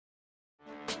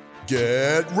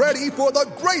Get ready for the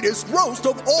greatest roast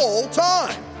of all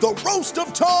time, the Roast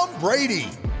of Tom Brady,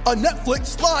 a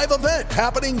Netflix live event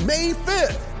happening May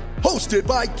 5th. Hosted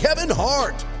by Kevin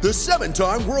Hart, the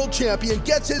 7-time world champion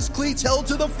gets his cleats held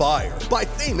to the fire by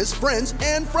famous friends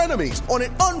and frenemies on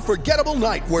an unforgettable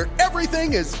night where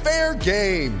everything is fair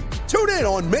game. Tune in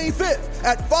on May 5th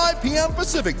at 5 p.m.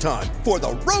 Pacific time for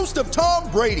the Roast of Tom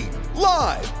Brady,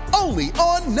 live only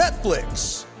on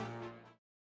Netflix.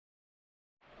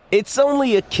 It's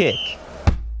only a kick,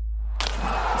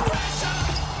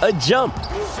 a jump,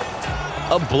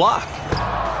 a block.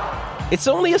 It's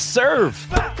only a serve.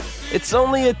 It's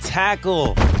only a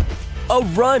tackle, a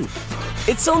run.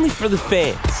 It's only for the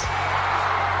fans.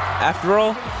 After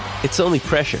all, it's only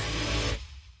pressure.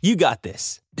 You got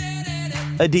this.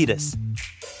 Adidas.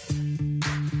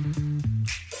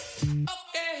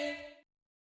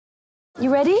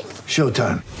 You ready?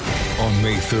 Showtime. On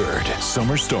May 3rd,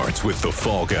 summer starts with The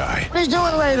Fall Guy. Let's do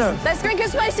it later. Let's drink a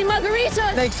spicy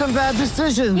margarita. Make some bad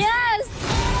decisions. Yes!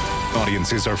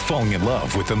 Audiences are falling in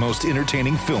love with the most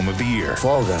entertaining film of the year.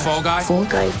 Fall Guy. Fall Guy? Fall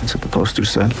guy. That's what the poster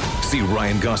said. See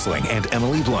Ryan Gosling and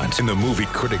Emily Blunt in the movie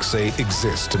critics say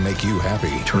exists to make you happy.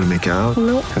 Trying to make it out?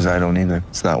 Nope. Because I don't either.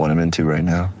 It's not what I'm into right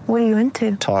now. What are you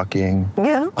into? Talking.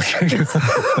 Yeah.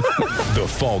 The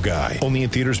Fall Guy. Only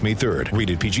in theaters May 3rd.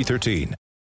 Rated PG-13.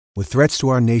 With threats to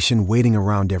our nation waiting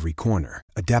around every corner,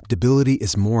 adaptability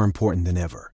is more important than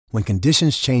ever. When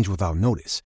conditions change without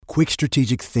notice, quick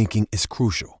strategic thinking is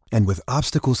crucial. And with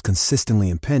obstacles consistently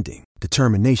impending,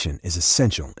 determination is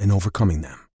essential in overcoming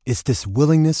them. It's this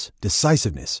willingness,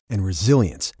 decisiveness, and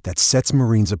resilience that sets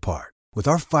Marines apart. With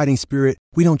our fighting spirit,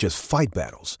 we don't just fight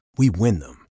battles, we win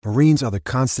them. Marines are the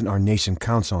constant our nation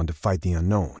counts on to fight the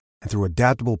unknown. And through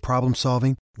adaptable problem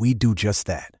solving, we do just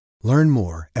that. Learn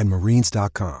more at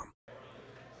marines.com.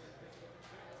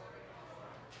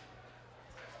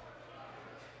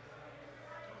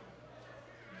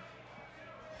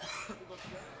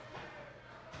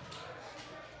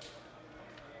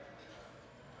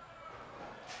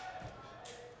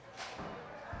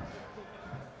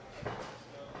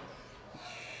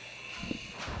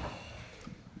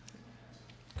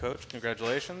 Coach,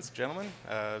 congratulations, gentlemen.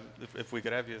 If we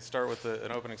could have you start with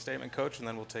an opening statement, Coach, and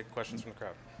then we'll take questions from the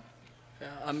crowd. Yeah,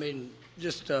 I mean,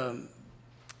 just to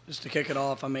kick it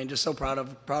off, I mean, just so proud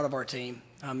of our team.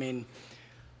 I mean,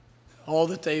 all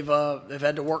that they've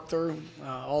had to work through,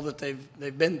 all that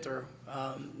they've been through.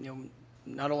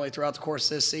 Not only throughout the course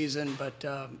of this season, but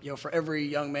for every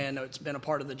young man that's been a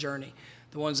part of the journey,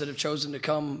 the ones that have chosen to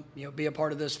come, be a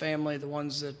part of this family, the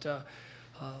ones that.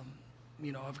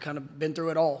 I've kind of been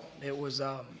through it all. It was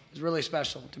really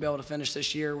special to be able to finish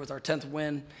this year with our 10th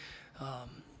win.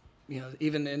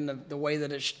 Even in the way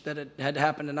that it had to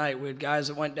happen tonight, we had guys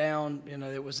that went down.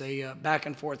 It was a back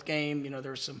and forth game.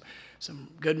 There were some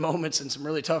good moments and some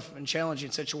really tough and challenging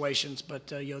situations. But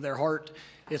their heart,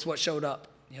 it's what showed up.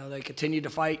 They continued to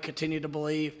fight, continued to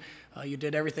believe. You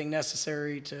did everything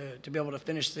necessary to be able to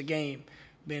finish the game,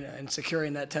 and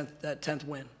securing that 10th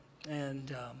win.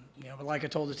 And but like I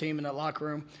told the team in that locker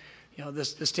room,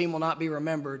 this team will not be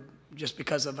remembered just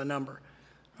because of a number.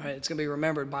 Right? It's going to be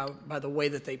remembered by the way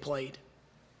that they played,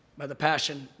 by the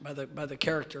passion, by the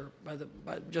character, by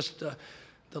just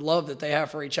the love that they have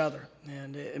for each other.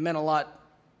 And it meant a lot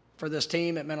for this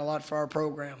team. It meant a lot for our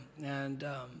program. And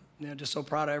just so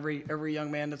proud of every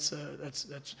young man that's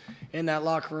in that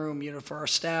locker room. For our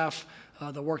staff.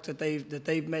 The work that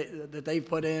they've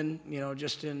put in,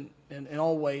 just in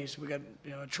all ways. We got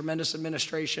a tremendous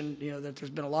administration. That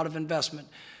there's been a lot of investment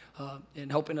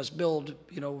in helping us build,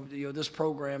 this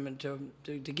program and to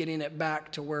getting it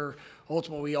back to where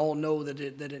ultimately we all know that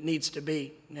it needs to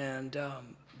be. And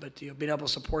but being able to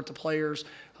support the players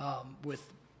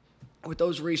with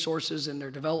those resources and their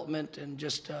development and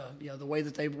just the way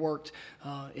that they've worked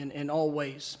in all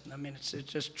ways. I mean, it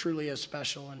just truly is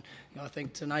special. And I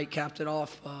think tonight capped it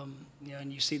off.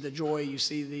 And you see the joy, you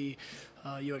see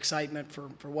the excitement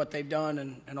for what they've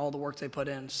done and all the work they put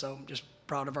in. So just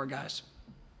proud of our guys.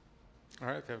 All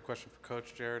right, if you have a question for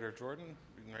Coach Jared or Jordan,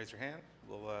 you can raise your hand.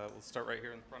 We'll start right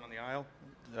here in the front on the aisle.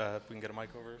 If we can get a mic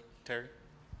over, Terry.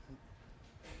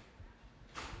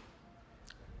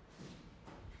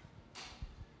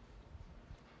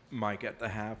 Mike, at the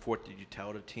half, what did you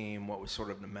tell the team? What was sort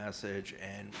of the message,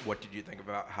 and what did you think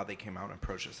about how they came out and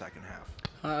approached the second half?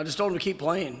 I just told them to keep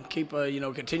playing,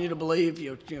 continue to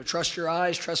believe. Trust your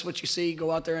eyes, trust what you see.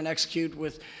 Go out there and execute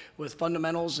with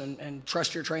fundamentals, and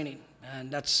trust your training.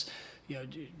 And that's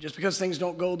just because things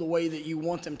don't go the way that you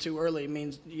want them to early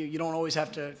means you don't always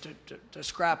have to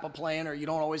scrap a plan, or you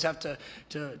don't always have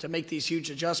to make these huge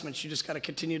adjustments. You just got to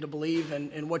continue to believe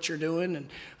in what you're doing. And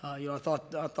I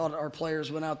thought our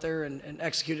players went out there and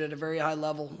executed at a very high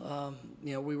level.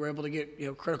 We were able to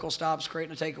get critical stops,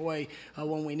 creating a takeaway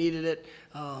when we needed it.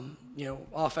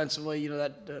 Offensively,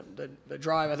 the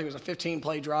drive, I think it was a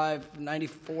 15-play drive,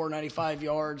 94, 95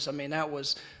 yards. I mean, that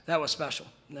was special,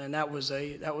 and that was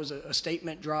a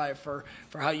statement drive for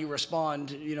how you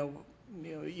respond.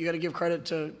 You got to give credit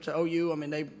to OU. I mean,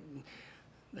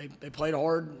 they played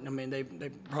hard. I mean, they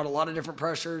brought a lot of different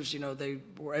pressures. They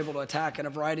were able to attack in a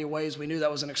variety of ways. We knew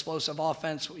that was an explosive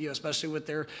offense, especially with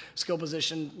their skill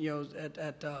position,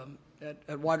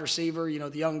 at wide receiver.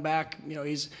 The young back,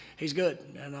 he's good,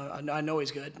 and I know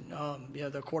he's good.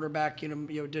 The quarterback,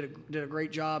 did a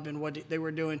great job in what they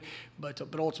were doing, but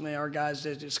ultimately our guys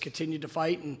just continued to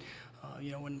fight. And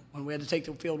when we had to take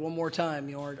the field one more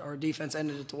time, our defense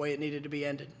ended it the way it needed to be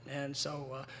ended. And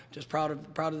so just proud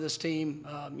of this team.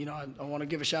 I want to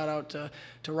give a shout out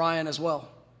to Ryan as well.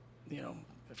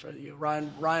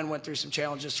 Ryan went through some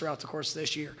challenges throughout the course of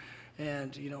this year.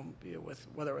 And with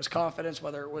whether it was confidence,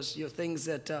 whether it was things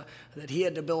that he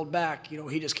had to build back,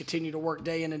 he just continued to work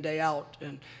day in and day out,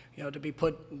 and to be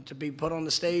put on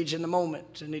the stage in the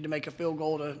moment, to need to make a field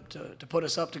goal to put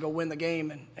us up to go win the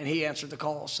game, and he answered the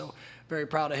call. So very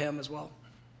proud of him as well.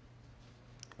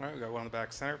 All right, we got one in the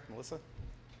back center, Melissa.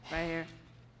 Right here,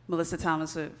 Melissa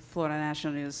Thomas with Florida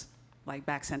National News,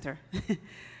 back center.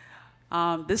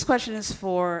 This question is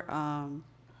for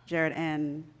Jared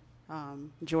and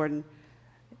Jordan.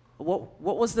 What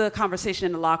was the conversation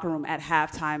in the locker room at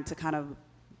halftime to kind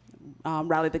of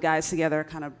rally the guys together,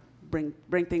 kind of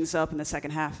bring things up in the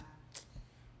second half?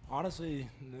 Honestly,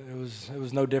 it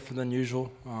was no different than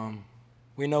usual.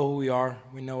 We know who we are.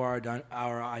 We know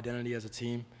our identity as a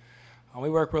team. We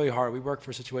work really hard. We work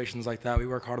for situations like that. We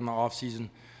work hard in the off season.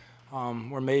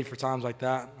 We're made for times like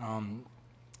that. And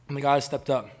the guys stepped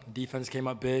up. The defense came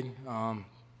up big.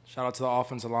 Shout out to the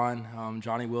offensive line,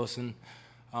 Johnny Wilson,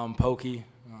 Pokey,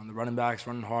 the running backs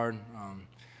running hard.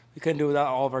 We couldn't do it without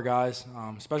all of our guys.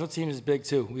 Special teams is big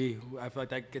too. I feel like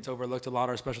that gets overlooked a lot.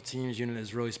 Our special teams unit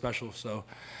is really special. So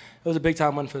it was a big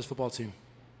time win for this football team.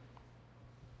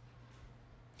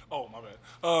 Oh, my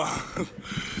bad.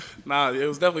 Nah, it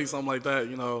was definitely something like that.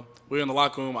 We were in the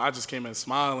locker room. I just came in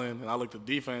smiling, and I looked at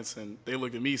the defense, and they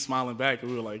looked at me smiling back, and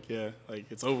we were like, yeah,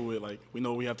 it's over with. We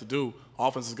know what we have to do.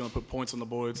 Offense is going to put points on the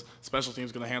boards. Special teams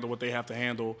is going to handle what they have to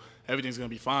handle. Everything's going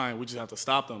to be fine. We just have to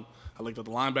stop them. I looked at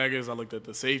the linebackers. I looked at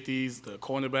the safeties, the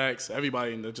cornerbacks,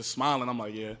 everybody, and they're just smiling. I'm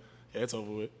like, yeah, it's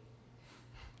over with.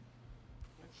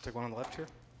 Take one on the left here.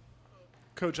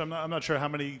 Coach, I'm not sure how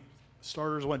many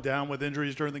starters went down with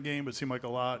injuries during the game, but it seemed like a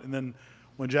lot. And then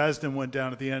when Jasden went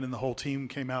down at the end and the whole team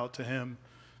came out to him,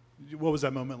 what was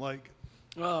that moment like?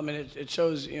 Well, I mean, it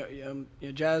shows,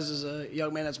 Jazz is a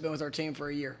young man that's been with our team for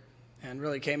a year and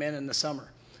really came in the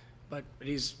summer. But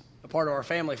he's a part of our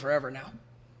family forever now.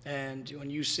 And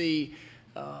when you see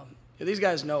these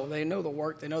guys they know the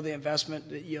work, they know the investment.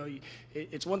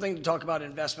 It's one thing to talk about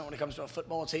investment when it comes to a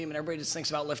football team, and everybody just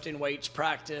thinks about lifting weights,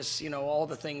 practice, all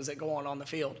the things that go on the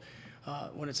field.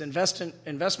 When it's investment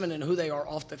in who they are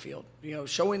off the field,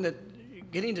 showing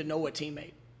that, getting to know a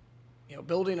teammate,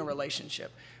 building a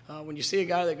relationship. When you see a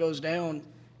guy that goes down,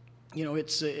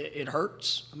 it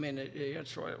hurts. I mean,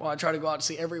 I try to go out and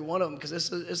see every one of them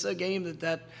because it's a game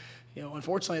that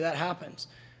unfortunately that happens.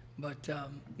 But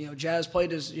Jazz played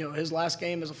his last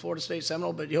game as a Florida State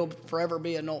Seminole, but he'll forever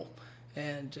be a Nole.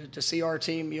 And to see our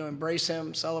team embrace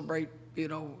him, celebrate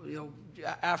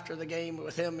after the game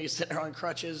with him, he's sitting there on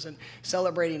crutches and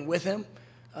celebrating with him.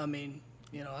 I mean,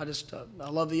 I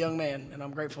love the young man, and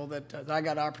I'm grateful that I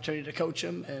got an opportunity to coach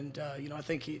him. And I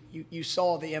think you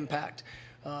saw the impact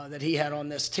that he had on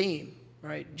this team,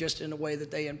 right? Just in the way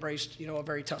that they embraced a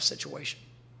very tough situation.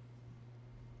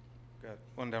 Got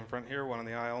one down front here, one on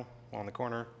the aisle, one on the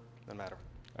corner. Doesn't matter.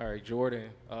 All right,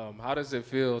 Jordan, how does it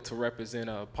feel to represent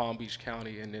Palm Beach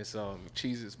County in this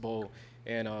Cheez-Its Bowl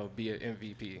and be an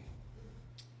MVP?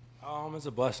 It's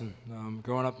a blessing.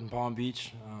 Growing up in Palm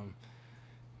Beach,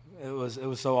 it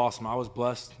was so awesome. I was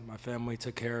blessed. My family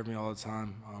took care of me all the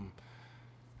time.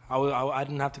 I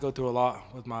didn't have to go through a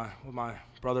lot with my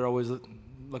brother always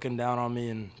looking down on me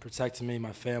and protecting me,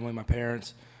 my family, my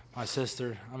parents, my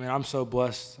sister. I mean, I'm so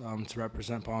blessed to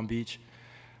represent Palm Beach,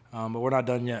 but we're not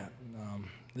done yet.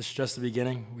 This is just the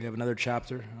beginning. We have another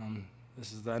chapter.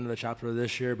 This is the end of the chapter of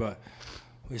this year, but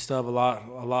we still have a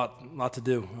lot to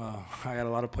do. I got a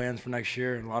lot of plans for next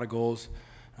year and a lot of goals.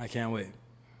 I can't wait.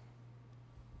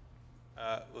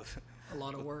 A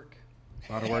lot of work.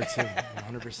 A lot of work too,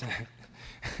 100%.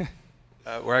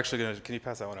 We're actually going to, can you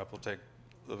pass that one up? We'll take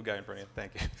the guy in front of you.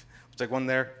 Thank you. We'll take one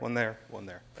there, one there, one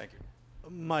there. Thank you.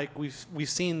 Mike, we've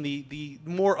seen the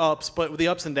more ups, but the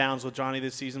ups and downs with Johnny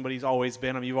this season, but he's always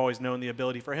been. I mean, you've always known the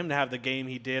ability for him to have the game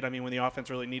he did. I mean, when the offense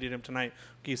really needed him tonight,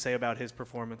 what can you say about his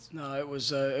performance? No, it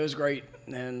was great,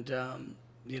 and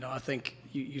you know, I think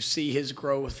you see his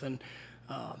growth, and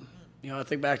you know, I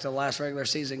think back to the last regular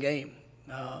season game.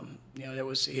 You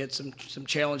know, he had some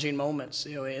challenging moments,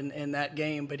 you know, in that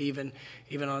game. But even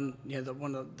on, you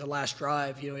know, the last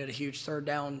drive, you know, he had a huge third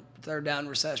down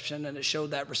reception, and it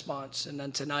showed that response. And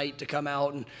then tonight to come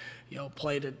out and, you know,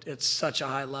 played at such a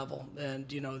high level.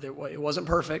 And, you know, it wasn't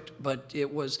perfect, but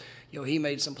it was, you know, he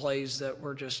made some plays that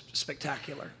were just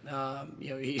spectacular. You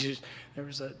know, there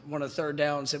was one of the third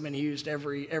downs. I mean, he used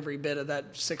every bit of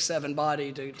that 6'7"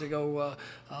 body to go,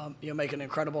 you know, make an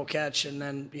incredible catch, and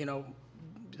then, you know,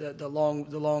 the long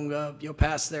you know,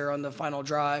 pass there on the final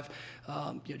drive. You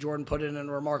know, Jordan put it in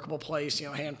a remarkable place, you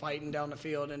know, hand fighting down the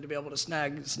field, and to be able to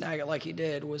snag it like he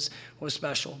did was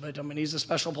special. But I mean, he's a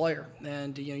special player,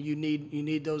 and you know, you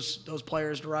need those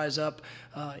players to rise up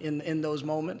in those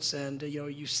moments. And you know,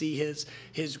 you see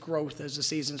his growth as the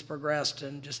season's progressed,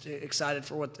 and just excited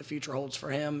for what the future holds for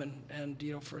him and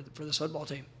you know, for this football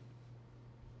team.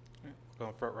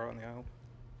 Going front row on the aisle.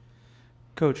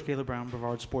 Coach Caleb Brown,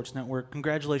 Brevard Sports Network.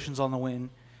 Congratulations on the win.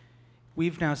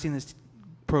 We've now seen this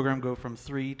program go from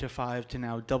 3 to 5 to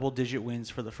now double-digit wins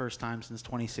for the first time since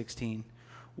 2016.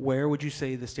 Where would you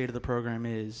say the state of the program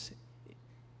is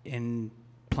in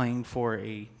playing for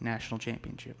a national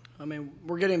championship? I mean,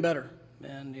 we're getting better,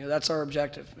 and you know, that's our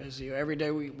objective. Is, you know, every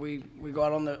day we go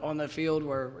out on the field,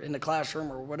 or in the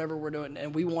classroom, or whatever we're doing,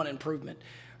 and we want improvement.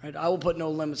 Right? I will put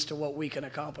no limits to what we can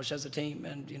accomplish as a team,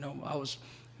 and you know, I was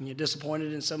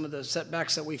disappointed in some of the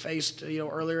setbacks that we faced, you know,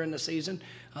 earlier in the season,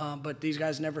 but these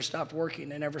guys never stopped working.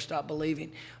 They never stopped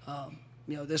believing.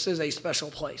 You know, this is a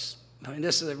special place. I mean,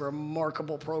 this is a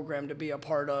remarkable program to be a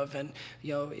part of, and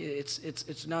you know,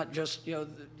 it's not just, you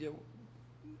know,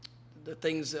 the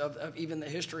things of even the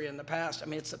history in the past. I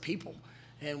mean, it's the people.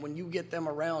 And when you get them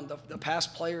around, the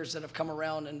past players that have come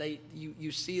around, and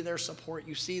you see their support,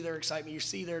 you see their excitement, you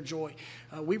see their joy.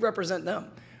 We represent them.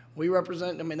 We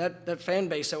represent, I mean, that fan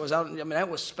base that was out, I mean, that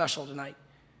was special tonight.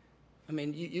 I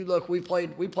mean, you look, we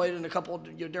played in a couple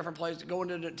of different places, going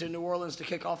to New Orleans to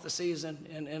kick off the season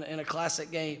in a classic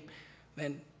game,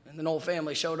 and the Knoll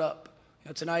family showed up. You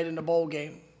know, tonight in the bowl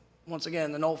game, once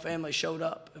again, the Knoll family showed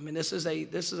up. I mean, this is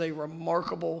a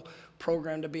remarkable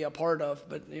program to be a part of.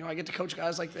 But you know, I get to coach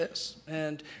guys like this,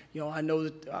 and you know, I know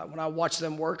that when I watch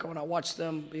them work, when I watch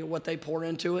them, you know, what they pour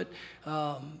into it.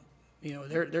 You know,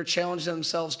 they're challenging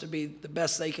themselves to be the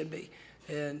best they can be,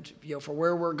 and you know, for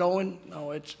where we're going,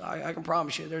 I can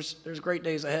promise you, there's great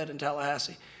days ahead in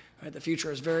Tallahassee. Right? The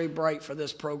future is very bright for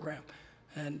this program,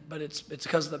 but it's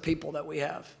because of the people that we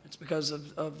have. It's because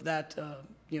of that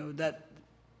you know,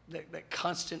 that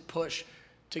constant push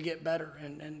to get better,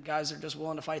 and guys are just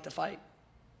willing to fight the fight.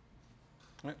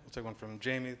 All right, we'll take one from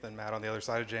Jamie, then Matt on the other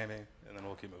side of Jamie, and then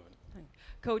we'll keep moving.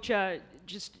 Coach,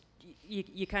 just.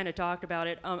 You kind of talked about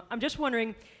it. I'm just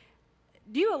wondering,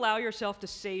 do you allow yourself to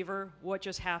savor what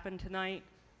just happened tonight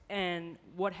and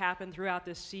what happened throughout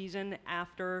this season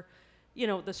after, you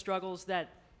know, the struggles that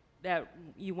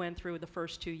you went through the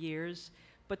first 2 years?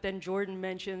 But then Jordan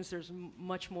mentions there's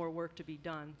much more work to be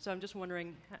done. So I'm just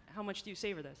wondering, how much do you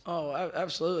savor this? Oh,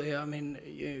 absolutely. I mean,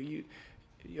 you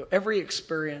know, every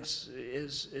experience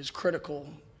is critical,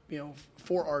 you know,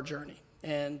 for our journey.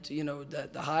 And, you know,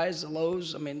 the highs, the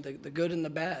lows, I mean, the good and the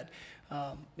bad. You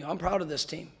know, I'm proud of this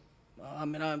team. I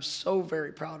mean, I'm so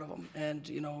very proud of them. And,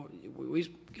 you know,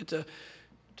 we get to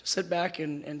sit back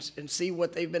and see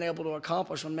what they've been able to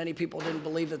accomplish when many people didn't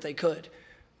believe that they could.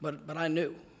 But I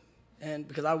knew. And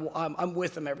because I'm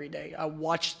with them every day. I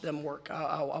watch them work.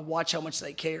 I watch how much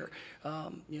they care.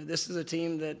 You know, this is a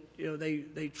team that, you know,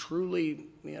 they truly,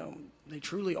 you know, they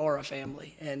truly are a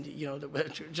family. And, you know,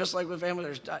 just like with family,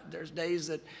 there's days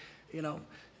that, you know,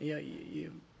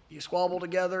 you squabble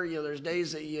together. You know, there's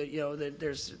days that you know, that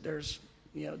there's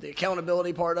you know, the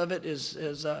accountability part of it is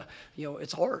you know,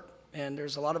 it's hard. And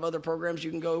there's a lot of other programs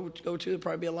you can go to that'd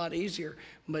probably be a lot easier.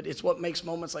 But it's what makes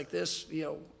moments like this, you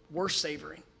know, worth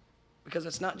savoring. Because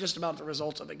it's not just about the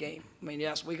results of a game. I mean,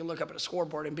 yes, we can look up at a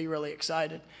scoreboard and be really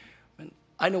excited. And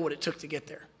I know what it took to get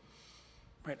there.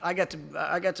 Right? I got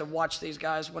to watch these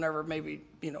guys whenever maybe,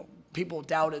 you know, people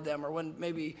doubted them, or when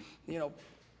maybe, you know,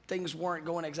 things weren't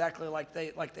going exactly like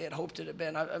they had hoped it had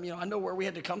been. You know, I know where we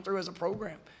had to come through as a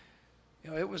program.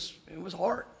 You know, it was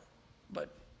hard, but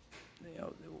you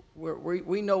know,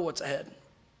 we know what's ahead,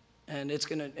 and it's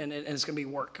gonna be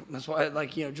work. That's why,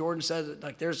 like, you know, Jordan says it,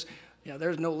 like there's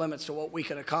no limits to what we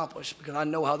can accomplish, because I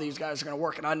know how these guys are going to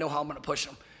work, and I know how I'm going to push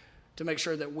them to make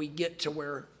sure that we get to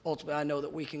where ultimately I know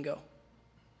that we can go.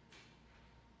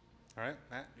 All right,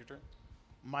 Matt, your turn.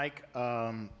 Mike,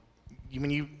 when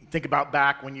you think about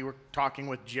back when you were talking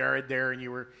with Jared there and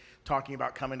you were talking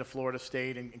about coming to Florida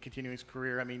State and continuing his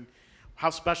career, I mean,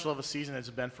 how special of a season has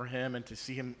it been for him, and to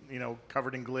see him, you know,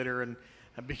 covered in glitter and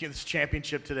being this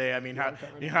championship today? I mean,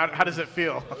 how does it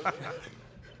feel?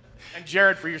 And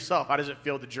Jared, for yourself, how does it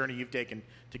feel, the journey you've taken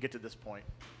to get to this point?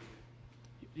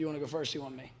 You want to go first? You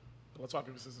want me? Let's rock,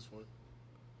 paper, scissors for it.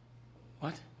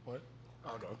 What? What?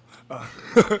 I'll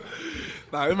go.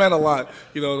 Nah, it meant a lot,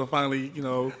 you know, to finally, you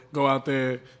know, go out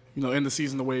there, you know, end the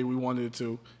season the way we wanted it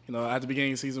to. You know, at the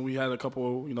beginning of the season, we had a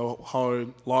couple, you know,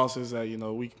 hard losses that, you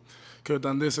know, we could have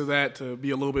done this or that to be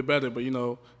a little bit better. But, you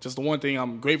know, just the one thing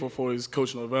I'm grateful for is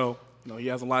Coach Norvell. You know, he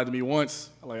hasn't lied to me once.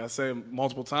 Like I said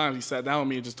multiple times, he sat down with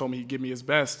me and just told me he'd give me his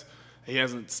best. He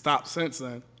hasn't stopped since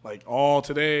then. Like all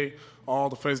today, all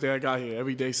the first day I got here,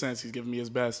 every day since, he's given me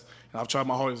his best. And I've tried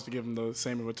my hardest to give him the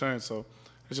same in return. So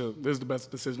this is the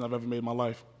best decision I've ever made in my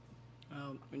life.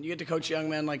 When you get to coach a young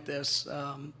man like this,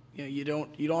 you know,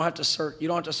 you don't have to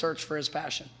search for his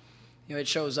passion. You know, it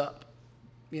shows up.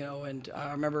 You know, and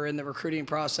I remember in the recruiting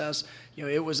process, you know,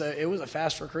 it was a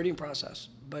fast recruiting process.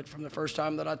 But from the first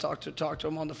time that I talked to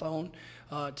him on the phone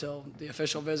till the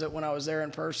official visit when I was there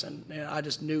in person, you know, I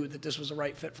just knew that this was the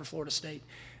right fit for Florida State,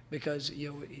 because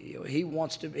you know he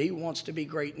wants to be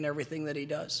great in everything that he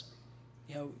does.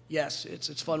 You know, yes,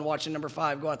 it's fun watching number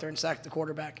 5 go out there and sack the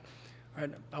quarterback. Right?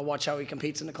 I watch how he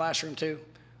competes in the classroom too.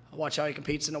 I watch how he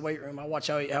competes in the weight room. I watch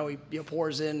how he you know,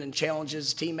 pours in and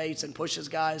challenges teammates and pushes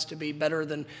guys to be better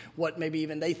than what maybe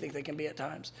even they think they can be at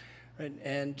times. Right?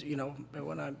 And you know,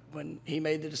 when he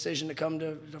made the decision to come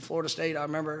to Florida State, I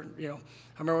remember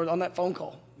on that phone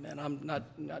call, man, I'm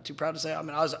not too proud to say, I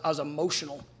mean, I was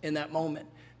emotional in that moment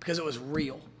because it was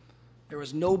real. There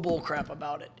was no bull crap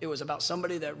about it. It was about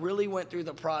somebody that really went through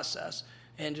the process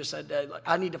and just said,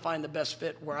 I need to find the best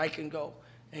fit where I can go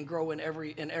and grow in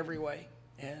every way.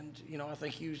 And, you know, I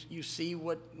think you see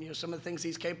what, you know, some of the things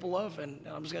he's capable of, and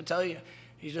I'm just going to tell you,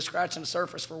 he's just scratching the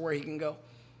surface for where he can go.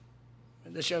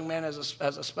 And this young man has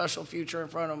a special future in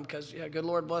front of him because, yeah, good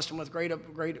Lord blessed him with great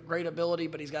ability,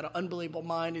 but he's got an unbelievable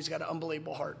mind. He's got an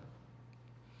unbelievable heart.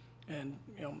 And,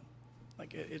 you know,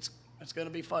 like it's going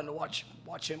to be fun to watch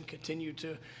him continue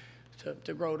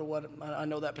to grow to what I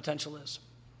know that potential is.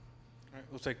 All right,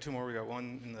 we'll take 2 more. We got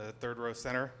one in the third row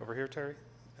center over here, Terry,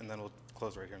 and then we'll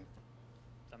close right here.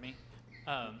 Me?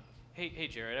 Hey,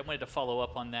 Jared, I wanted to follow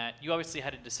up on that. You obviously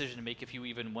had a decision to make if you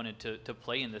even wanted to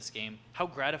play in this game. How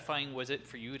gratifying was it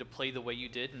for you to play the way you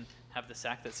did and have the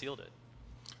sack that sealed it?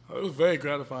 It was very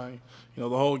gratifying. You know,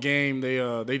 the whole game, they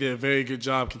did a very good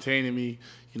job containing me.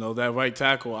 You know, that right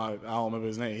tackle, I don't remember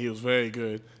his name. He was very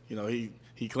good. You know,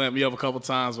 he clamped me up a couple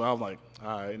times, but I was like,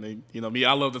 all right. And then, you know, me,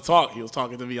 I love to talk. He was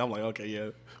talking to me. I'm like, okay, yeah,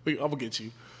 I'm going to get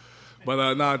you.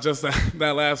 But, just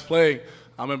that last play,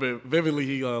 I remember vividly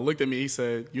he looked at me. He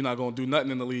said, you're not going to do nothing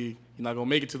in the league. You're not going to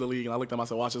make it to the league. And I looked at him. I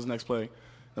said, watch this next play.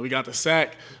 And we got the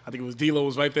sack. I think it was D-Lo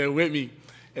was right there with me.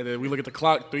 And then we look at the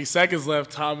clock, 3 seconds left,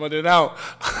 time running out.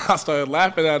 I started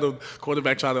laughing at him.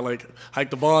 Quarterback tried to, like, hike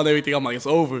the ball and everything. I'm like, it's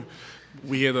over.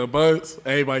 We hear the buzz.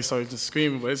 Everybody started just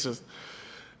screaming. But it's just,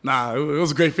 it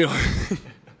was a great feeling.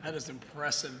 That is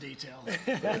impressive detail.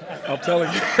 I'm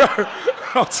telling you.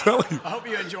 I hope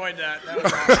you enjoyed that. That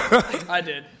was awesome. I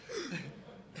did.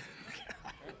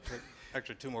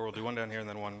 Actually, 2 more. We'll do one down here and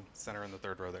then one center in the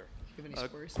third row there.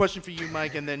 Question for you,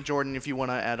 Mike, and then Jordan, if you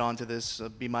want to add on to this,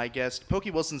 be my guest.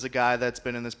 Pokey Wilson's a guy that's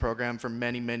been in this program for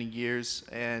many, many years,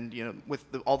 and you know, with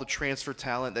all the transfer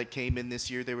talent that came in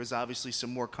this year, there was obviously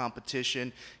some more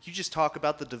competition. Can you just talk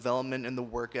about the development and the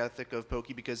work ethic of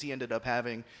Pokey, because he ended up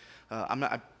having,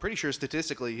 I'm pretty sure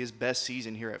statistically, his best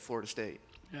season here at Florida State.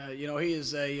 You know, he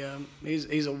is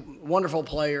he's a wonderful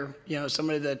player. You know,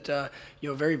 somebody that you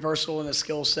know, very versatile in his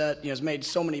skill set. You know, has made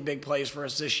so many big plays for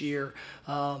us this year.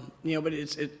 You know, but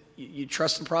you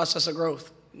trust the process of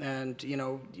growth, and you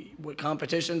know, what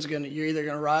competition's you're either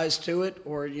gonna rise to it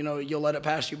or you know, you'll let it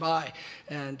pass you by.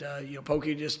 And you know,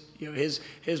 Pokey just, you know,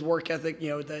 his work ethic. You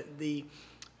know,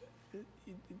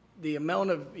 the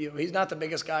amount of, you know, he's not the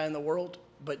biggest guy in the world,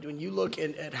 but when you look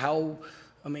at how,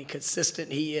 I mean,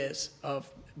 consistent he is of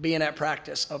being at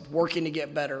practice, of working to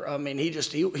get better. I mean,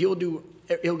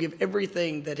 he'll give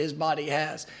everything that his body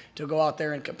has to go out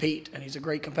there and compete, and he's a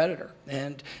great competitor.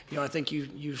 And I think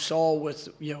you saw with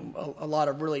a lot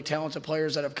of really talented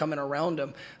players that have come in around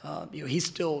him, he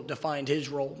still defined his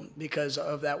role because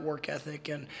of that work ethic.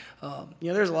 And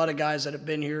there's a lot of guys that have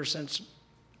been here since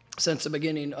the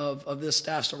beginning of this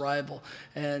staff's arrival.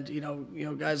 And,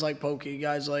 guys like Pokey,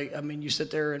 guys like, you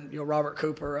sit there and, Robert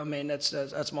Cooper,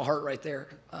 that's my heart right there.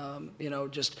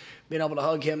 Just being able to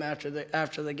hug him after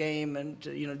the game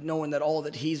and, knowing that all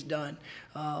that he's done.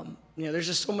 There's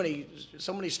just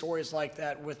so many stories like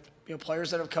that with,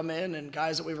 players that have come in and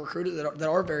guys that we've recruited that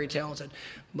are very talented.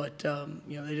 But,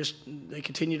 they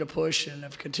continue to push and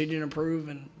have continued to improve,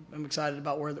 and I'm excited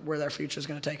about where their future is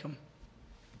going to take them.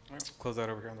 All right, close that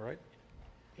over here on the right.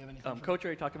 Coach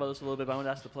already talked about this a little bit, but I want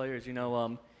to ask the players,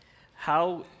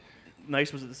 how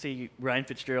nice was it to see Ryan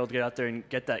Fitzgerald get out there and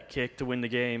get that kick to win the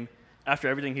game after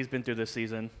everything he's been through this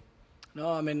season?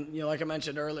 No, like I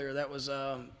mentioned earlier, that was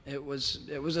it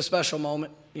was a special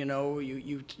moment.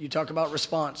 You talk about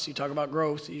response, you talk about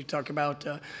growth, you talk about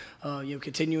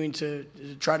continuing to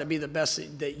try to be the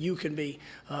best that you can be.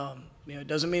 It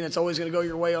doesn't mean it's always going to go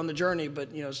your way on the journey, but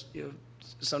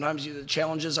sometimes the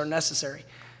challenges are necessary.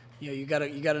 You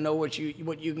gotta know what you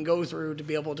can go through to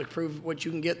be able to prove what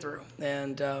you can get through.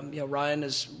 And Ryan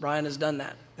has done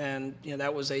that, and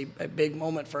that was a big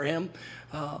moment for him.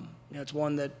 It's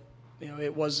one that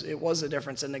it was a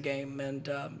difference in the game, and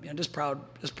just proud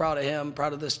of him,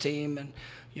 proud of this team, and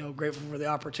grateful for the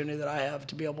opportunity that I have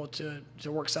to be able to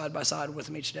work side by side with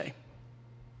him each day.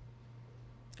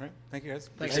 All right, thank you guys.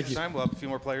 Thanks. Appreciate your time. We'll have a few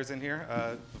more players in here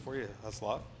before you hustle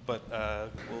off, but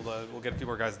we'll get a few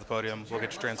more guys at the podium. We'll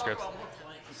get your transcripts.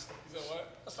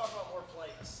 Let's talk about more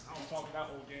plays. I don't talk that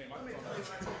whole game. All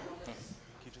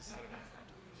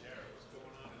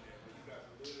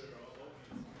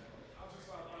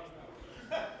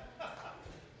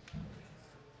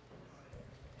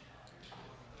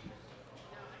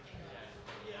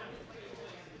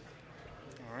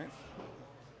right.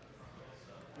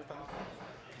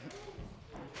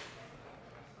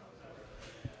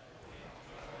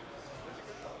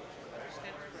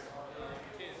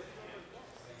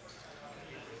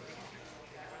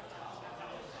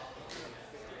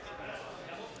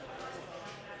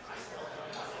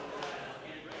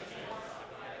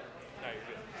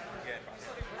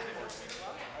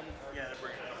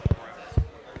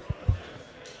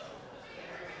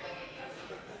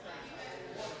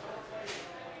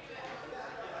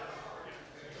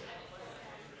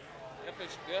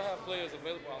 They'll have players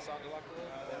available outside the locker room.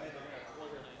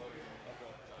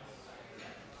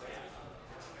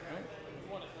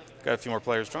 Got a few more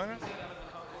players joining us.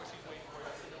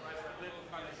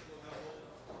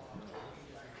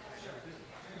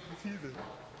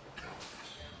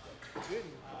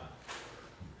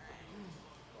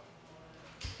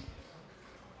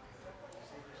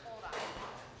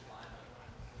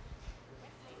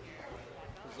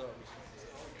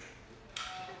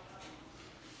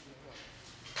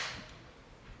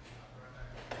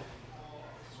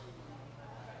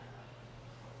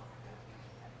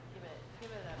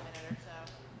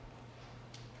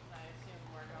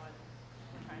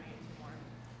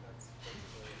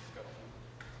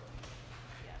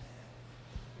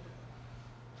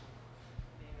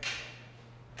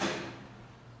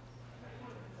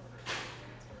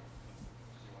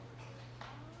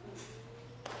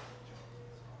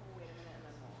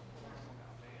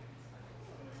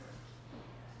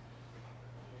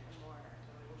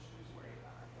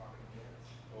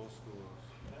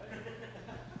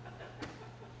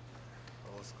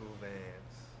 Old school Vans.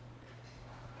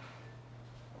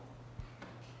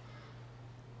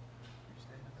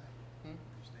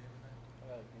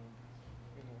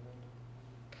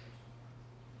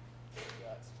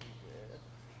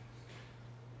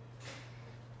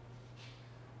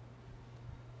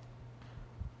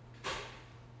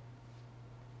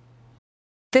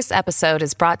 This episode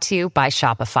is brought to you by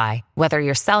Shopify. Whether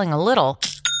you're selling a little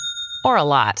or a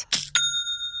lot,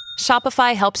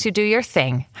 Shopify helps you do your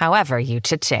thing, however you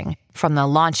cha-ching. From the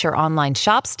launch your online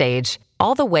shop stage,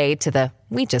 all the way to the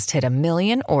we just hit 1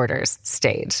 million orders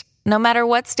stage. No matter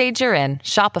what stage you're in,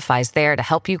 Shopify's there to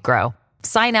help you grow.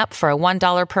 Sign up for a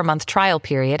 $1 per month trial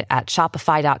period at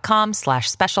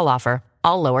shopify.com/special offer,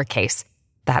 all lowercase.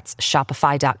 That's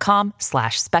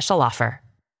shopify.com/special offer.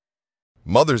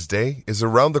 Mother's Day is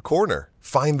around the corner.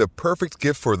 Find the perfect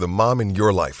gift for the mom in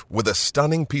your life with a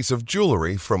stunning piece of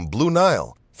jewelry from Blue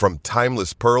Nile. From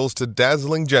timeless pearls to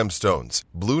dazzling gemstones,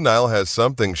 Blue Nile has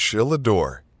something she'll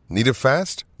adore. Need it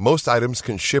fast? Most items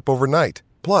can ship overnight.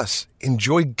 Plus,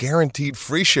 enjoy guaranteed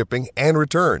free shipping and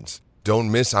returns.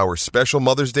 Don't miss our special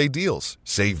Mother's Day deals.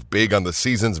 Save big on the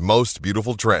season's most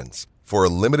beautiful trends. For a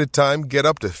limited time, get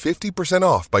up to 50%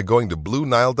 off by going to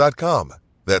BlueNile.com.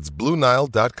 That's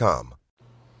BlueNile.com.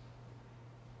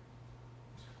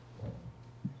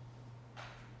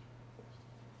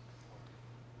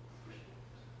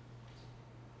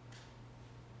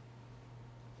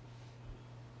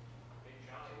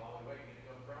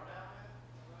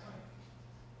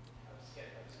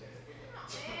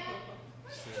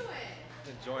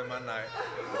 Enjoying my night.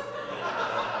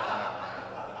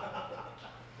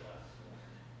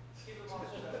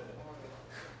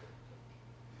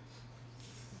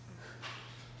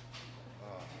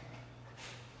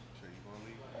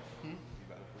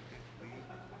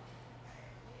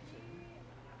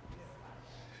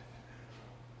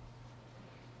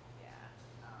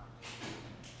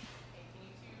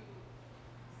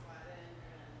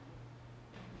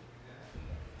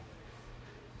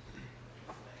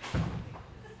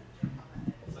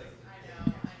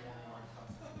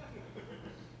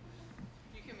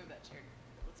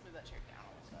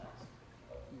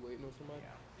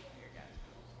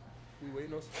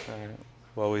 All right.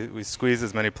 Well, we squeeze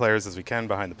as many players as we can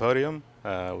behind the podium. We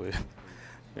want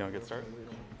to get started?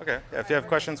 Okay. Yeah, if you have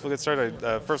questions, we'll get started.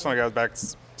 First one I got back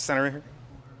center here.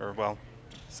 Or, well,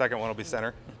 second one will be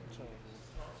center.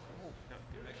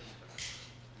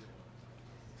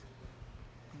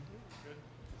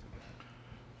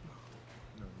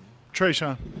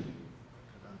 Trayshawn.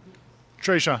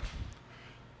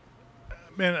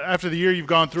 Man, after the year you've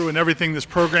gone through and everything this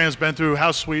program's been through,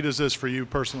 how sweet is this for you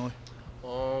personally?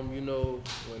 You know,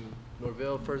 when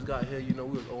Norvell first got here, you know,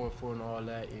 we was 0-4 and all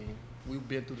that, and we've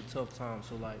been through the tough times.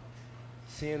 So, like,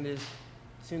 seeing this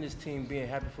team being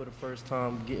happy for the first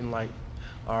time, getting, like,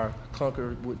 our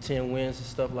conquer with 10 wins and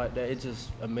stuff like that, it's just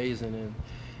amazing. And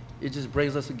it just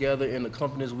brings us together, and the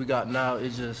confidence we got now,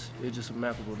 it's just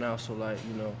remarkable now. So, like,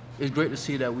 you know, it's great to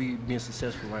see that we being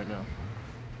successful right now.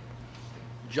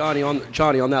 Johnny, on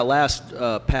that last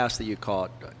pass that you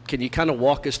caught, can you kind of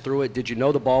walk us through it? Did you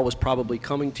know the ball was probably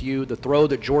coming to you, the throw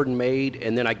that Jordan made,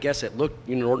 and then I guess it looked,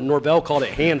 you know, Norvell called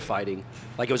it hand fighting,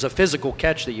 like it was a physical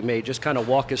catch that you made. Just kind of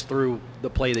walk us through the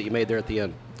play that you made there at the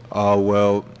end.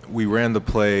 Well, we ran the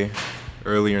play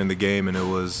earlier in the game, and it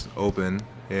was open,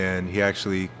 and he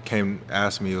actually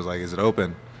asked me, he was like, is it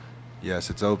open? Yes,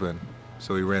 it's open.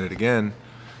 So we ran it again.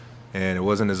 And it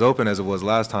wasn't as open as it was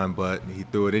last time, but he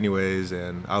threw it anyways,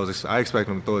 and I expect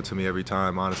him to throw it to me every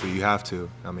time. Honestly, you have to.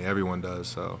 I mean, everyone does.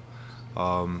 So,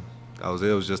 it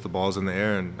was just the ball's in the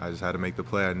air, and I just had to make the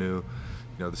play. I knew, you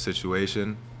know, the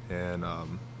situation, and I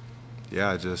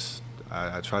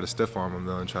tried to stiff arm him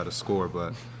though and try to score,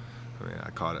 but I mean, I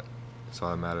caught it. That's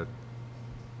all that mattered.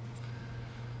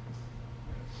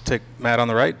 Take Matt on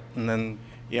the right, and then.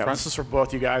 Yeah, this is for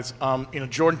both you guys. You know,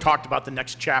 Jordan talked about the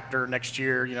next chapter next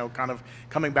year, you know, kind of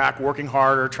coming back, working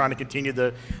harder, trying to continue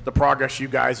the progress you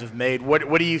guys have made.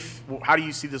 How do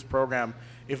you see this program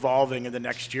evolving in the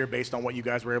next year based on what you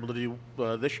guys were able to do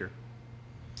this year?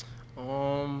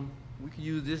 We could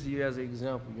use this year as an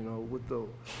example, you know, with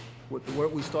the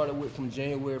work we started with from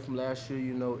January from last year,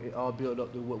 you know, it all built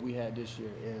up to what we had this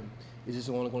year. And it's just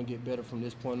only going to get better from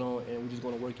this point on, and we're just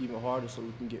going to work even harder so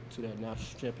we can get to that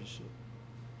national championship.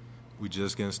 We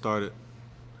just getting started.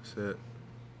 That's it.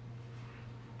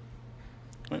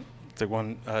 Right. Take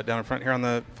one down in front here on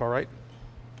the far right.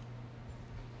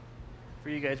 For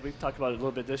you guys, we've talked about it a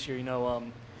little bit this year. You know,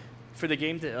 for the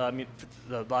game, for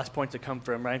the last point to come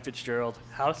from Ryan Fitzgerald,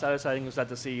 how satisfying was that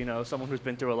to see? You know, someone who's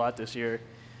been through a lot this year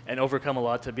and overcome a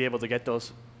lot to be able to get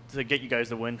you guys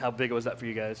the win. How big was that for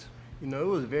you guys? You know, it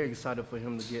was very exciting for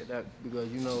him to get that because,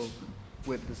 you know,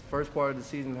 with this first part of the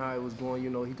season, how it was going,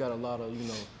 you know, he got a lot of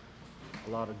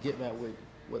get back with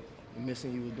what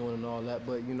missing he was doing and all that.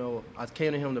 But, you know, I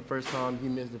came to him the first time he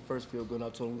missed the first field goal, and I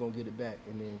told him we're going to get it back.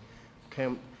 And then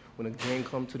when the game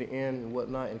come to the end and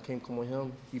whatnot, and it came on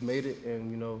him, he made it, and,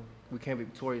 you know, we came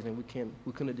victorious, and we couldn't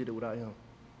have did it without him.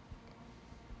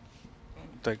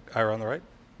 Take Ira on the right.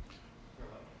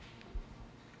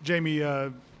 Jamie,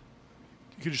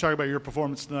 could you talk about your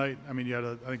performance tonight? I mean, you had,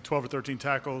 I think, 12 or 13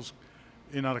 tackles,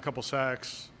 in on a couple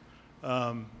sacks.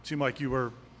 Seemed like you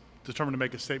were determined to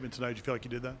make a statement tonight. Did you feel like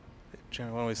you did that?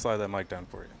 Jeremy, why don't we slide that mic down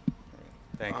for you?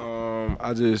 Thank you.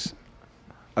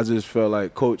 I just felt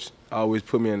like Coach always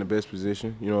put me in the best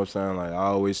position. You know what I'm saying? Like, I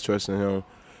always trust in him,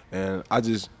 and I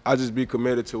just be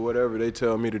committed to whatever they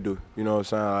tell me to do. You know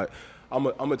what I'm saying?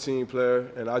 I'm a team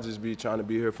player, and I just be trying to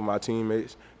be here for my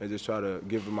teammates and just try to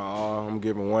give them my all. I'm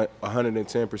giving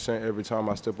 110% every time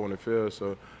I step on the field.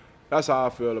 So that's how I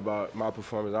feel about my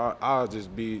performance. I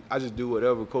just do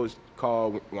whatever coach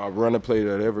call when I run a play,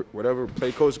 whatever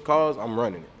play coach calls, I'm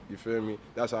running it. You feel me?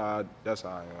 That's how I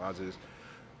am.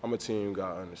 I'm a team guy,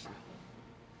 honestly.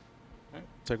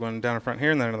 Take one down in front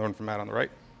here, and then another one from Matt on the right.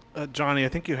 Johnny, I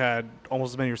think you had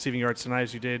almost as many receiving yards tonight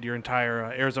as you did your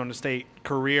entire Arizona State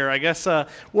career. I guess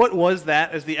what was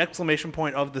that as the exclamation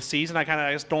point of the season? I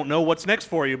just don't know what's next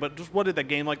for you, but just what did a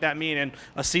game like that mean and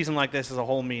a season like this as a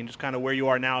whole mean? Just kind of where you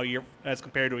are now as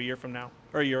compared to a year from now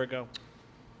or a year ago.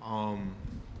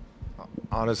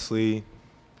 Honestly,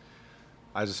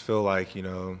 I just feel like,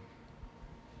 it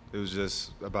was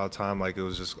just about time. Like it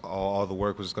was just all the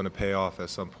work was going to pay off at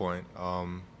some point.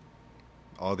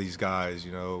 All these guys,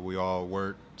 we all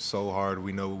worked so hard.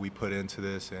 We know what we put into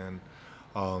this, and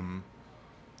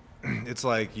it's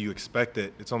like you expect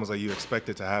it. It's almost like you expect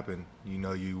it to happen.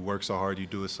 You work so hard, you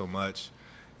do it so much.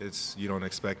 You don't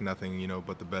expect nothing,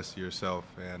 but the best of yourself,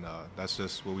 and that's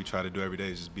just what we try to do every day.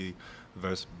 Is just be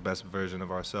the best version of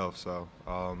ourselves. So,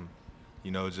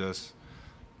 just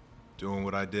doing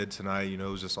what I did tonight, it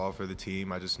was just all for the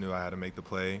team. I just knew I had to make the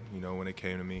play, when it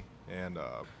came to me, and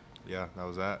yeah, that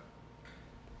was that.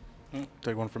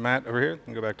 Take one from Matt over here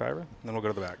and go back to Ira, and then we'll go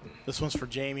to the back. This one's for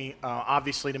Jamie.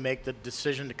 Obviously, to make the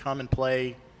decision to come and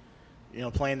play,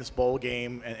 play in this bowl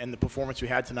game and the performance you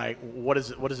had tonight,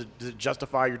 does it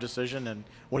justify your decision, and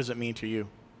what does it mean to you?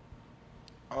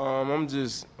 I'm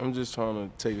just trying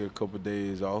to take a couple of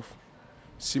days off.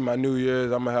 See my New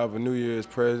Year's. I'm gonna have a New Year's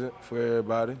present for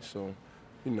everybody. So,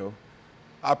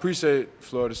 I appreciate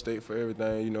Florida State for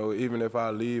everything. Even if I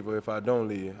leave or if I don't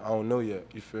leave, I don't know yet.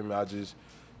 You feel me? I just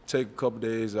take a couple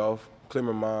days off, clear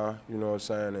my mind,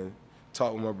 and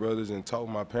talk with my brothers and talk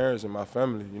with my parents and my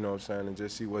family, and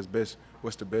just see what's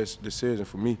the best decision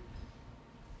for me.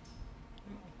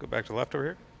 Go back to the left over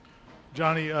here.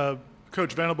 Johnny,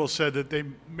 Coach Venable said that they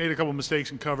made a couple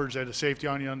mistakes in coverage. They had a safety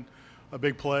on you on a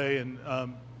big play, and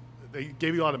they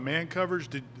gave you a lot of man coverage.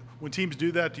 When teams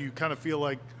do that, do you kind of feel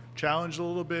like challenged a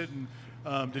little bit,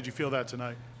 and did you feel that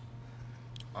tonight?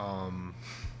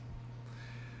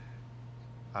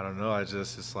 I don't know.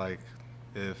 It's like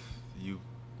if you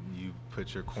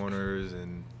put your corners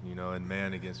and and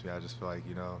man against me, I just feel like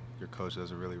your coach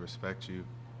doesn't really respect you.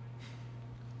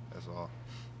 That's all.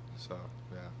 So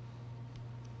yeah.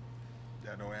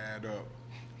 That don't add up.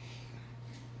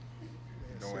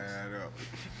 Don't add up.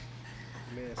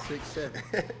 Man,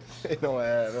 6'7". It don't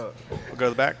add up. We'll go to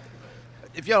the back.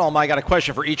 If you don't mind, I got a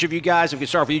question for each of you guys. If we can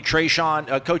start with you,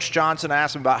 Trayshawn. Coach Johnson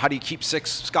asked him about how do you keep 6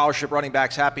 scholarship running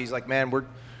backs happy. He's like, man,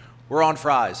 we're on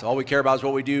fries. All we care about is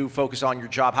what we do. Focus on your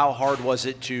job. How hard was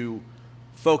it to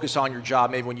focus on your job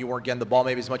maybe when you weren't getting the ball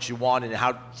maybe as much as you wanted, and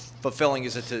how fulfilling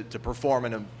is it to perform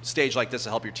in a stage like this to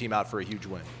help your team out for a huge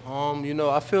win?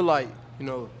 I feel like,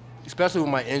 especially with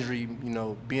my injury,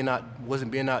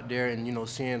 wasn't being out there and,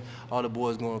 seeing all the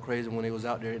boys going crazy when they was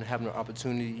out there and having an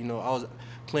opportunity, I was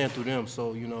playing through them.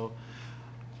 So,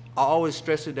 I always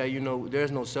stress it that,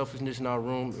 there's no selfishness in our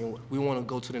room, and we want to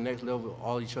go to the next level.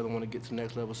 All each other want to get to the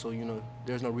next level. So,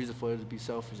 there's no reason for it to be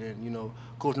selfish. And,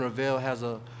 Coach Norvell has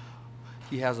a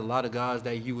lot of guys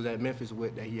that he was at Memphis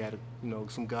with, that he had,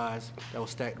 some guys that was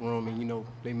stacked in the room, and,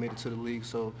 they made it to the league.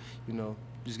 So,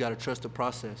 just got to trust the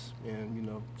process,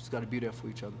 and, just got to be there for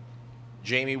each other.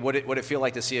 Jamie, would it feel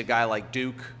like to see a guy like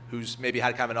Duke, who's maybe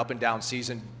had kind of an up and down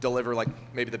season, deliver like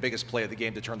maybe the biggest play of the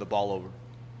game to turn the ball over?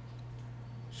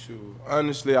 Shoot,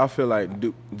 honestly, I feel like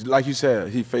Duke, like you said,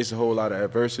 he faced a whole lot of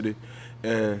adversity,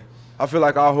 and I feel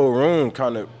like our whole room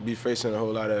kind of be facing a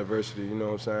whole lot of adversity. You know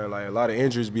what I'm saying? Like a lot of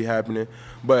injuries be happening,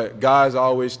 but guys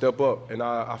always step up, and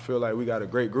I feel like we got a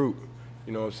great group.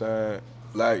 You know what I'm saying?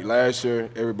 Like last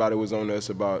year, everybody was on us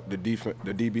about the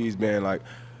DBs being like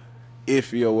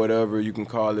iffy or whatever you can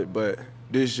call it, but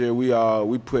this year we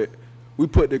put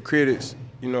the critics,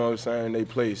 you know what I'm saying, in their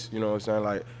place. You know what I'm saying?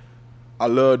 Like, I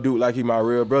love Duke like he my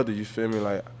real brother, you feel me?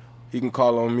 Like, he can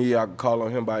call on me, I can call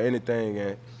on him by anything,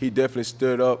 and he definitely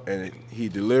stood up and he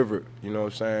delivered, you know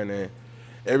what I'm saying? And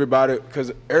everybody,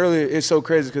 because earlier it's so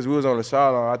crazy because we was on the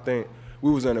sideline, I think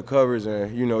we was in the covers,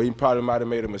 and, he probably might have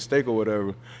made a mistake or whatever.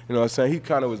 You know what I'm saying? He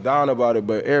kind of was down about it,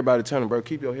 but everybody telling him, bro,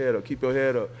 keep your head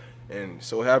up. And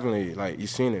so happenly, like, you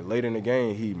seen it, later in the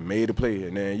game, he made a play.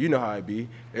 And then you know how it be.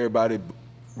 Everybody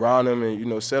around him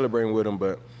and, celebrating with him.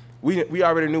 But we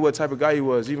already knew what type of guy he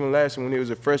was. Even last year when he was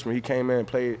a freshman, he came in and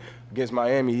played against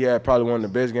Miami. He had probably one of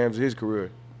the best games of his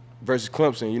career versus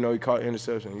Clemson. He caught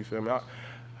interception, you feel me?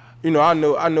 I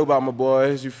know about my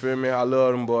boys, you feel me? I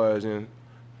love them boys, and,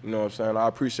 you know what I'm saying? I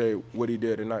appreciate what he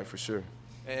did tonight for sure.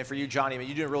 And for you, Johnny, I mean,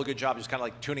 you did a really good job just kind of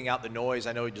like tuning out the noise.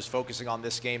 I know you're just focusing on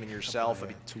this game and yourself. I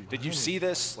mean, did you see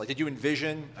this? Like, did you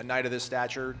envision a night of this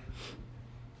stature?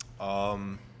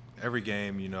 Every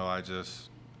game, you know, I just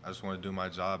want to do my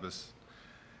job.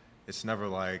 It's never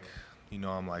like, you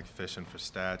know, I'm like fishing for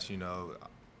stats. You know,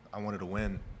 I wanted to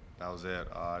win. That was it.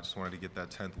 I just wanted to get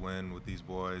that 10th win with these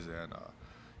boys, and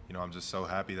you know, I'm just so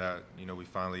happy that, you know, we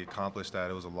finally accomplished that.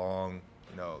 It was a long,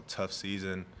 you know, tough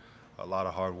season, a lot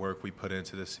of hard work we put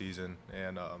into this season,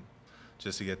 and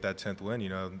just to get that 10th win, you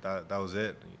know, that was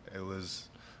it. I was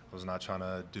not trying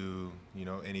to do, you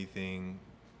know, anything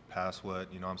past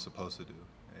what, you know, I'm supposed to do.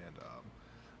 And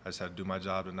I just had to do my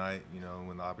job tonight, you know,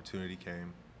 when the opportunity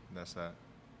came. That's that.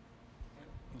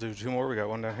 Do 2 more. We got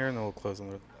one down here, and then we'll close on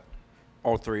the.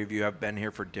 All 3 of you have been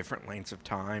here for different lengths of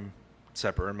time,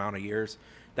 separate amount of years.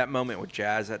 That moment with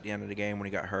Jazz at the end of the game when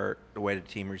he got hurt, the way the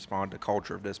team responded, the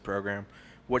culture of this program,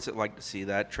 what's it like to see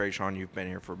that? Trayshawn, you've been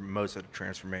here for most of the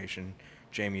transformation.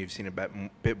 Jamie, you've seen a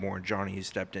bit more, and Johnny, you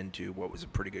stepped into what was a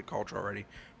pretty good culture already.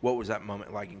 What was that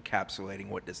moment like encapsulating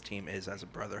what this team is as a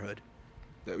brotherhood?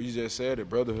 You just said it,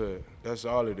 brotherhood. That's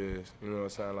all it is. You know what I'm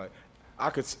saying? Like,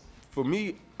 for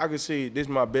me, I could say this is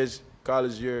my best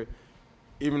college year.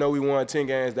 Even though we won 10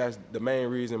 games, that's the main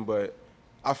reason. But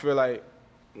I feel like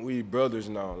we brothers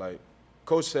now. Like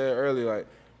Coach said earlier, like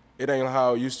it ain't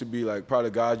how it used to be. Like probably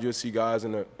guys, you'll see guys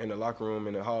in the locker room,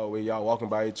 in the hallway, y'all walking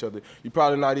by each other. You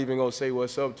probably not even gonna say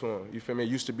what's up to them. You feel me? It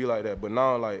used to be like that. But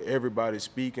now, like everybody's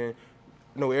speaking,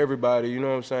 know everybody. You know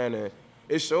what I'm saying? And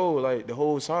it showed like the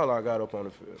whole sideline got up on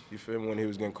the field. You feel me? When he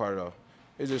was getting carted off,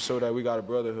 it just showed that we got a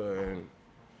brotherhood, and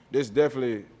this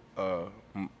definitely. I'm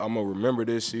gonna remember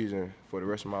this season for the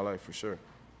rest of my life for sure.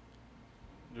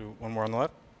 Do one more on the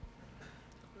left.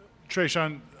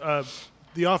 Trayshawn,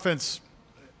 the offense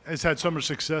has had so much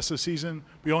success this season.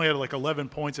 We only had like 11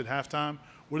 points at halftime.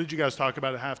 What did you guys talk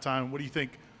about at halftime? What do you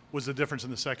think was the difference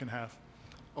in the second half?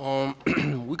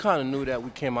 We kind of knew that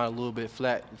we came out a little bit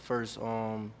flat the first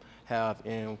half,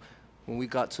 and when we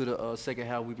got to the second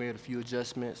half, we made a few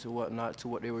adjustments and whatnot to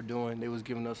what they were doing. They was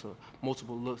giving us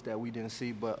multiple looks that we didn't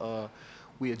see, but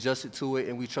we adjusted to it,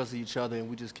 and we trusted each other, and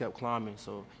we just kept climbing.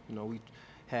 So, you know, we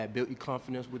had built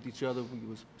confidence with each other. We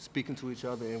was speaking to each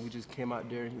other, and we just came out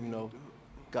there and, you know,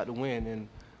 got the win. And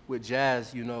with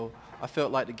Jazz, you know, I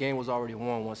felt like the game was already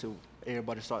won once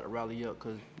everybody started to rally up,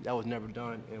 because that was never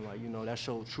done. And, like, you know, that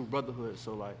showed true brotherhood.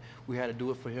 So, like, we had to do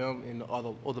it for him and the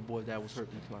other boys that was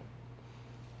hurting tonight.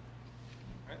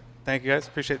 Thank you, guys.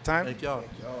 Appreciate the time. Thank y'all.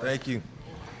 Thank you.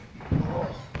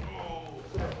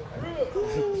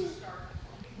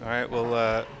 All right,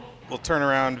 we'll turn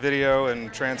around video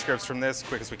and transcripts from this as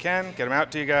quick as we can, get them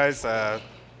out to you guys.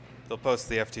 They'll post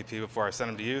the FTP before I send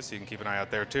them to you, so you can keep an eye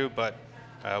out there too, but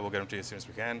we'll get them to you as soon as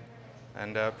we can.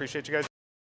 And appreciate you guys.